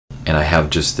And I have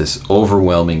just this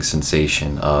overwhelming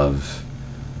sensation of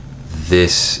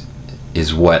this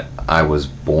is what I was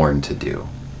born to do.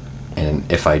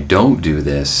 And if I don't do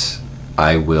this,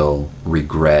 I will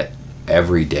regret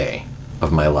every day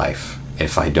of my life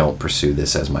if I don't pursue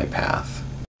this as my path.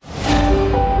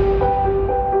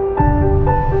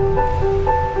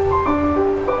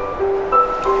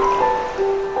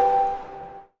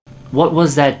 What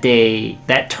was that day,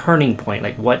 that turning point?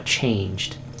 Like, what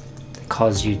changed that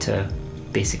caused you to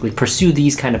basically pursue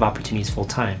these kind of opportunities full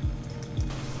time?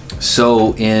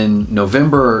 So in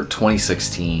November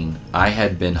 2016, I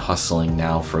had been hustling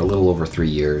now for a little over 3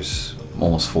 years,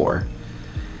 almost 4.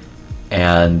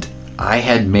 And I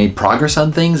had made progress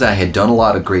on things. I had done a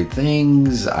lot of great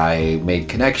things. I made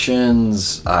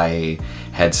connections. I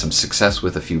had some success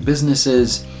with a few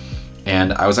businesses.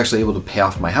 And I was actually able to pay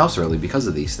off my house early because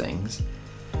of these things.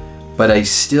 But I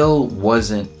still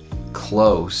wasn't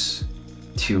close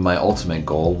to my ultimate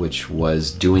goal, which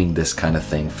was doing this kind of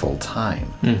thing full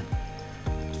time.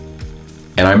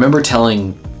 And I remember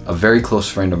telling a very close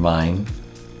friend of mine,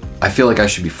 I feel like I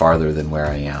should be farther than where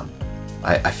I am.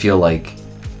 I feel like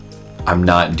I'm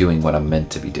not doing what I'm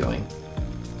meant to be doing.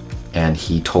 And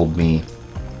he told me,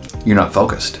 you're not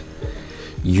focused.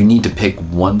 You need to pick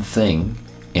one thing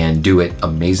and do it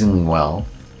amazingly well,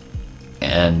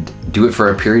 and do it for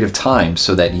a period of time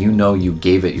so that you know you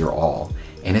gave it your all.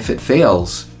 And if it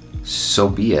fails, so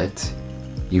be it.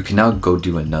 You can now go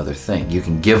do another thing. You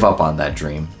can give up on that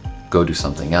dream, go do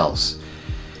something else.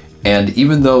 And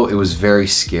even though it was very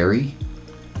scary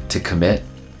to commit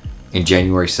in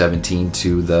January 17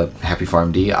 to the Happy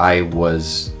PharmD, I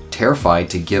was terrified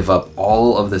to give up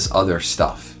all of this other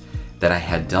stuff that I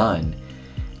had done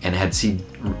and had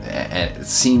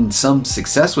seen some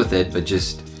success with it, but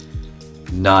just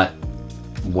not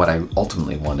what I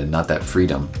ultimately wanted, not that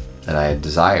freedom that I had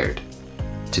desired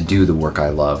to do the work I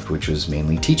loved, which was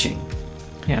mainly teaching.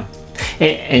 Yeah.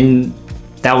 And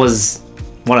that was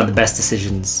one of the best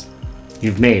decisions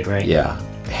you've made, right? Yeah,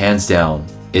 hands down.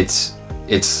 It's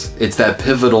that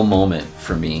pivotal moment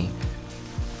for me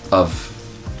of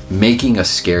making a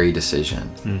scary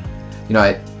decision. You know,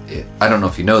 I don't know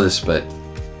if you know this, but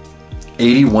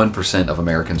 81% of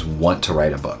Americans want to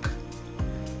write a book.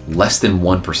 Less than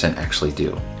 1% actually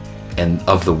do. And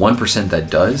of the 1%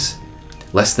 that does,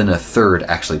 less than a third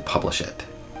actually publish it.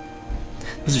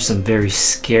 Those are some very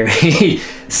scary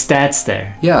stats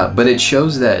there. Yeah, but it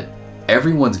shows that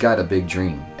everyone's got a big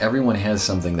dream. Everyone has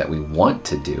something that we want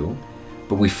to do,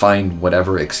 but we find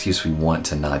whatever excuse we want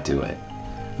to not do it.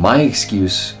 My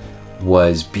excuse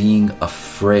was being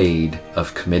afraid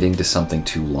of committing to something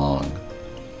too long.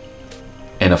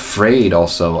 And afraid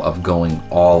also of going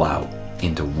all out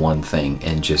into one thing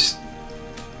and just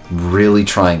really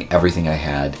trying everything I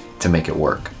had to make it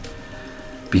work.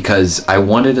 Because I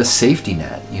wanted a safety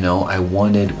net, you know, I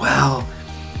wanted, well,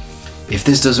 if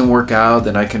this doesn't work out,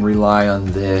 then I can rely on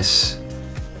this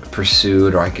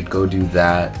pursuit, or I could go do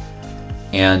that.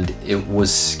 And it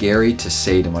was scary to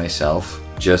say to myself,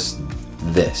 just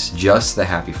the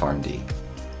Happy PharmD.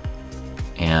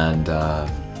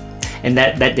 And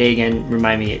that day again,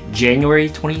 remind me, January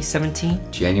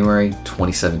 2017? January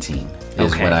 2017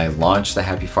 is when I launched the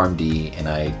Happy PharmD, and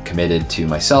I committed to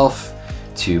myself,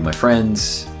 to my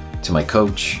friends, to my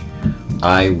coach,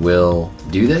 I will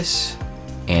do this,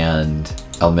 and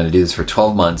I'm going to do this for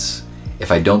 12 months.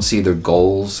 If I don't see the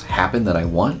goals happen that I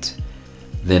want,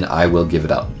 then I will give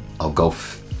it up. I'll go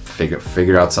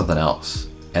figure out something else.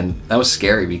 And that was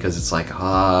scary because it's like,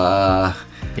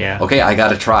 yeah. Okay, I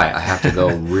gotta try. I have to go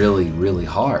really, really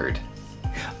hard.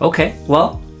 Okay,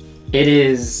 well, it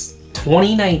is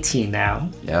 2019 now.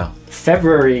 Yeah.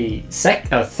 February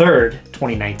 3rd,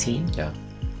 2019. Yeah. A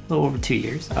little over 2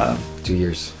 years. 2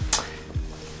 years.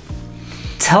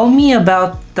 Tell me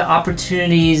about the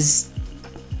opportunities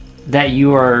that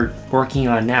you are working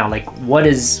on now. Like, what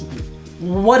is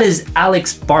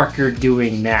Alex Barker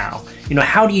doing now? You know,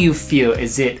 how do you feel?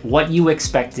 Is it what you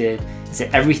expected? Is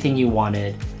it everything you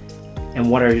wanted? And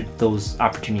what are those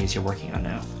opportunities you're working on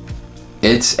now?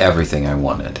 It's everything I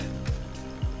wanted.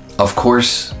 Of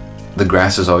course, the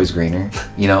grass is always greener.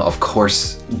 You know, of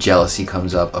course, jealousy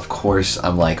comes up. Of course,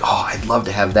 I'm like, oh, I'd love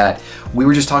to have that. We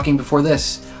were just talking before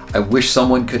this. I wish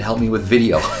someone could help me with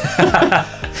video.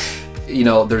 You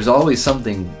know, there's always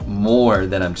something more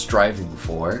that I'm striving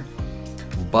for.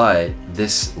 But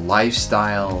this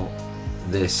lifestyle,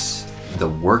 the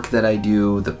work that I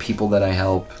do, the people that I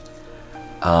help,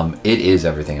 it is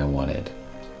everything I wanted.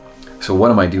 So what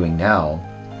am I doing now?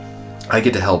 I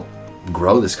get to help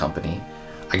grow this company.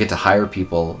 I get to hire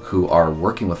people who are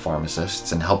working with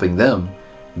pharmacists and helping them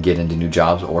get into new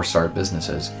jobs or start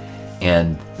businesses.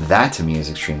 And that to me is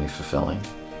extremely fulfilling.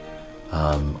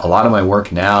 A lot of my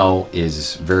work now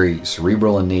is very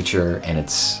cerebral in nature, and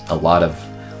it's a lot of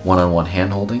one-on-one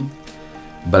hand-holding.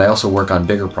 But I also work on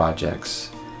bigger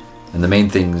projects. And the main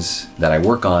things that I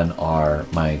work on are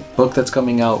my book that's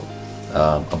coming out,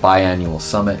 a biannual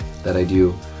summit that I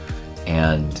do,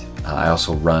 and I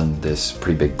also run this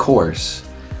pretty big course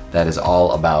that is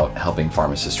all about helping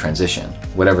pharmacists transition,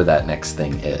 whatever that next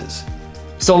thing is.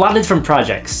 So a lot of different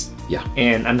projects. Yeah.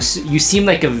 And you seem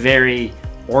like a very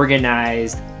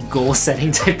organized,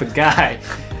 goal-setting type of guy.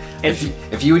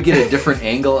 If you would get a different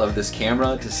angle of this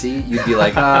camera to see, you'd be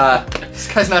like,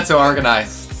 this guy's not so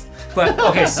organized. But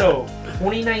okay, so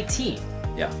 2019.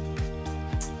 Yeah.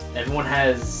 Everyone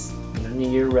has New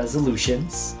Year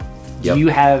resolutions. Yep. Do you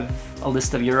have a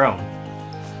list of your own?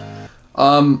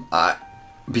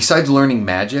 Besides learning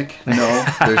magic, no.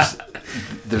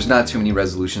 There's not too many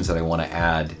resolutions that I want to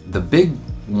add. The big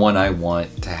one I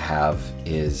want to have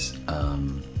is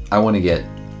I want to get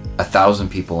 1,000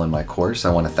 people in my course.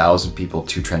 I want 1,000 people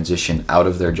to transition out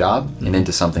of their job and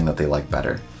into something that they like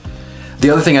better. The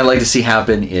other thing I'd like to see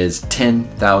happen is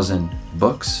 10,000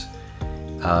 books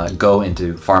go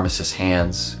into pharmacists'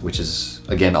 hands, which is,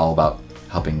 again, all about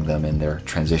helping them in their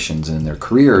transitions and in their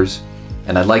careers.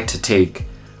 And I'd like to take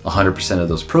 100% of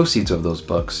those proceeds of those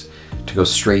books to go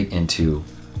straight into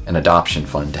an adoption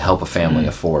fund to help a family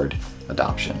afford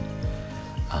adoption.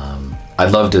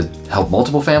 I'd love to help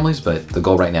multiple families, but the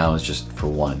goal right now is just for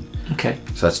one. Okay.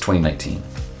 So that's 2019.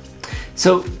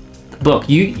 So the book,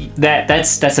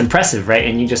 that's impressive, right?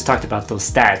 And you just talked about those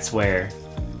stats where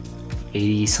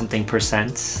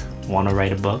 80-something% want to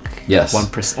write a book. Yes.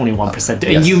 1%, only 1%.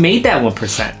 Yes. And you made that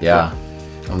 1%. Yeah,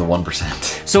 I'm the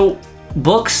 1%. So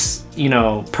books,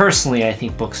 personally, I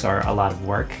think books are a lot of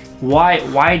work.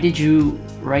 Why did you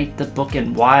write the book,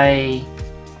 and why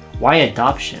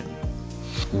adoption?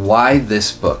 Why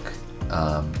this book?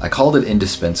 I called it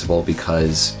indispensable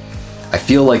because I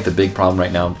feel like the big problem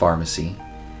right now in pharmacy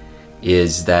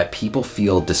is that people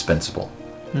feel dispensable.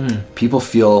 People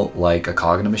feel like a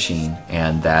cog in a machine,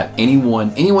 and that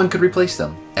anyone could replace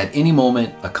them. At any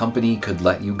moment, a company could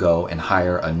let you go and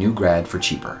hire a new grad for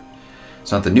cheaper.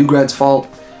 It's not the new grad's fault,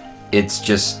 it's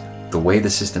just the way the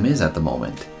system is at the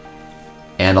moment.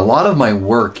 And a lot of my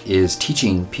work is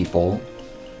teaching people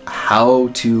how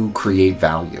to create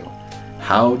value,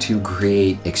 how to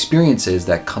create experiences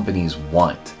that companies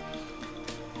want.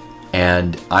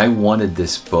 And I wanted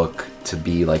this book to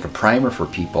be like a primer for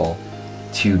people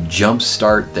to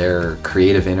jumpstart their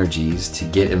creative energies to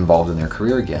get involved in their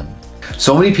career again.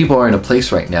 So many people are in a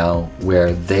place right now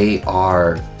where they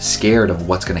are scared of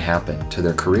what's going to happen to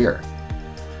their career.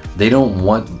 They don't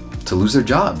want to lose their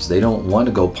jobs. They don't want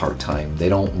to go part-time. They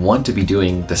don't want to be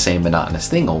doing the same monotonous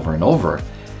thing over and over.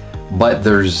 But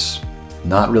there's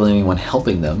not really anyone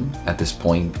helping them at this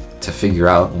point to figure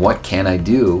out, what can I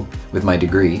do with my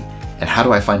degree and how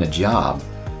do I find a job?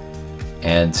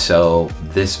 And so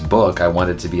this book, I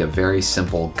wanted to be a very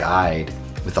simple guide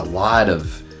with a lot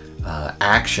of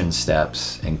action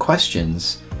steps and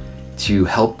questions to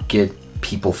help get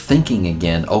people thinking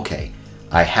again. Okay,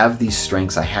 I have these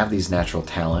strengths, I have these natural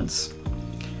talents.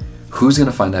 Who's going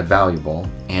to find that valuable,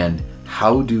 and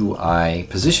how do I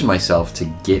position myself to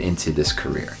get into this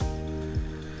career?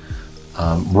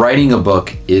 Writing a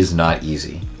book is not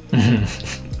easy.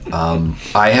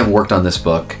 I have worked on this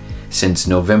book since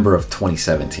November of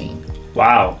 2017.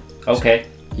 Wow. Okay.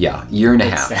 Yeah, year and a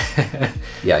half.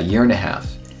 Yeah, year and a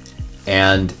half.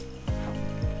 And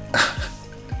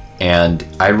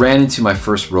I ran into my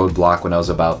first roadblock when I was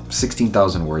about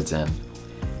 16,000 words in.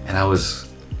 And I was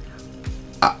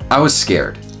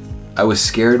scared. I was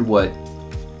scared what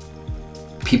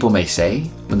people may say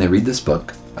when they read this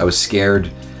book. I was scared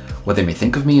what they may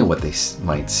think of me and what they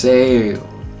might say,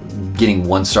 getting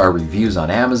 1-star reviews on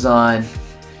Amazon.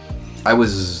 I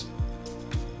was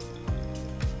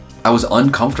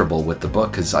uncomfortable with the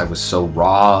book because I was so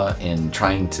raw and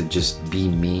trying to just be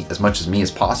me, as much as me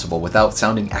as possible, without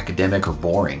sounding academic or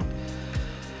boring.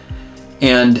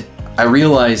 And I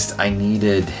realized I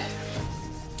needed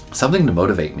something to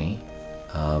motivate me.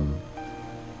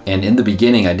 And in the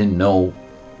beginning, I didn't know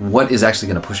what is actually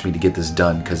going to push me to get this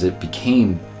done, because it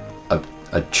became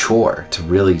a chore to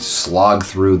really slog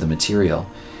through the material.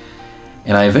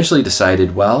 And I eventually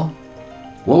decided, well,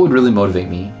 what would really motivate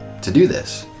me to do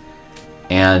this?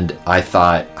 And I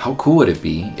thought, how cool would it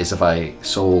be is if I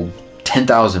sold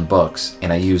 10,000 books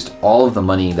and I used all of the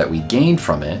money that we gained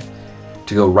from it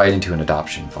to go right into an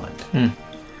adoption fund.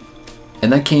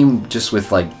 And that came just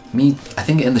with like me, I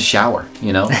think in the shower,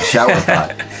 shower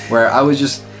thought, where I was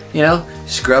just,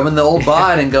 scrubbing the old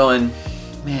bod and going,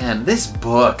 man, this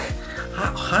book,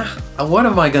 what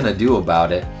am I gonna do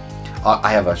about it?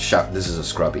 I have a shop. This is a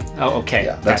scrubby. Oh, okay.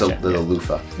 Yeah, that's gotcha. a little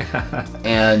loofah.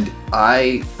 And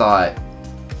I thought,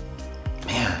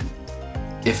 man,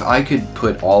 if I could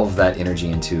put all of that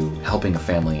energy into helping a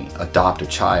family adopt a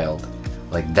child,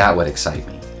 like that would excite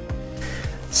me.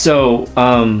 So,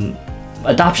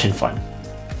 adoption fund.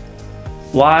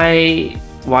 Why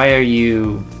are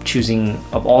you choosing,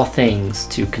 of all things,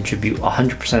 to contribute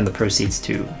 100% of the proceeds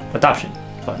to adoption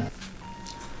fund?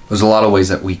 There's a lot of ways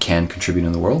that we can contribute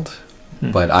in the world,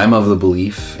 but I'm of the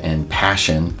belief and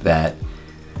passion that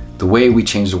the way we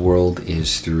change the world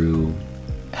is through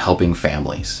helping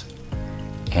families.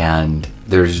 And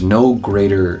there's no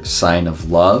greater sign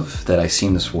of love that I see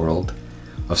in this world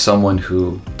of someone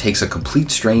who takes a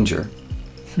complete stranger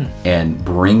and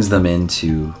brings them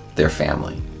into their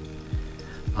family.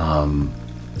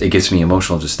 It gets me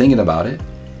emotional just thinking about it,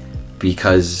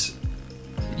 because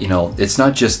you know, it's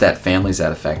not just that families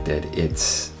that affected,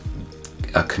 it's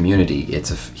a community,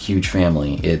 it's a huge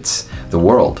family, it's the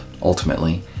world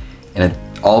ultimately, and it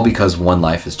all because one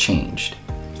life has changed.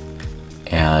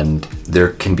 And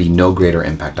there can be no greater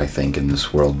impact, I think, in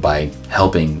this world by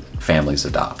helping families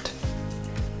adopt.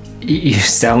 You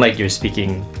sound like you're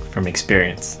speaking from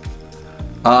experience.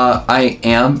 I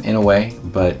am in a way,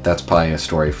 but that's probably a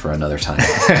story for another time.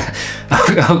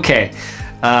 Okay.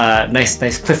 Nice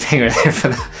cliffhanger there for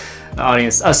the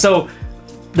audience. So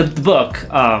the book,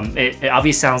 it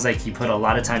obviously sounds like you put a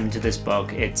lot of time into this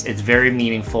book. It's very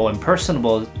meaningful and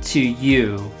personable to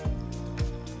you.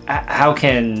 How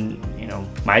can, you know,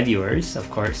 my viewers, of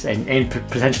course, and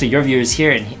potentially your viewers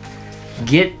here, and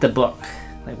get the book?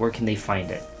 Like, where can they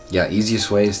find it? Yeah, easiest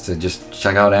way is to just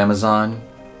check out Amazon,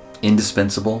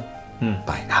 Indispensable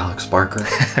by Alex Barker.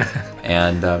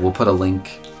 And we'll put a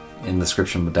link in the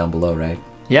description down below, right?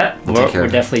 Yeah, we'll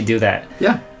definitely do that.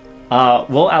 Yeah.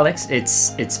 Well, Alex,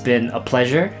 it's been a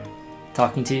pleasure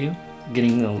talking to you,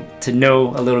 getting to know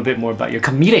a little bit more about your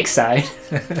comedic side,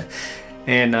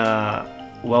 and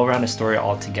well-rounded story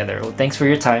altogether. Well, thanks for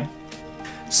your time.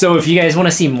 So if you guys want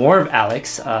to see more of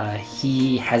Alex,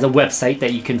 he has a website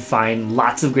that you can find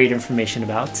lots of great information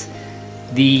about,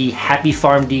 the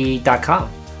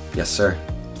happypharmd.com. Yes, sir.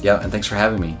 Yeah, and thanks for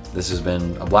having me. This has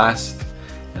been a blast,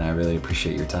 and I really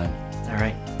appreciate your time. All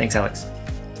right. Thanks, Alex.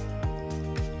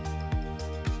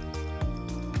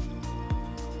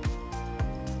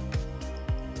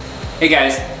 Hey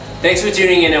guys, thanks for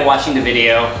tuning in and watching the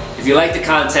video. If you like the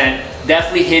content,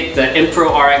 definitely hit the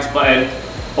ImproRx button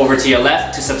over to your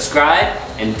left to subscribe,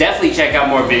 and definitely check out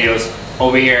more videos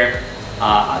over here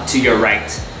to your right.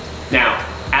 Now,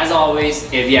 as always,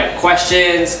 if you have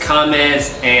questions,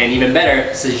 comments, and even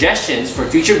better, suggestions for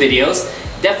future videos,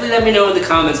 definitely let me know in the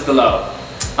comments below.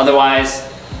 Otherwise,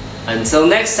 until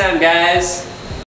next time, guys.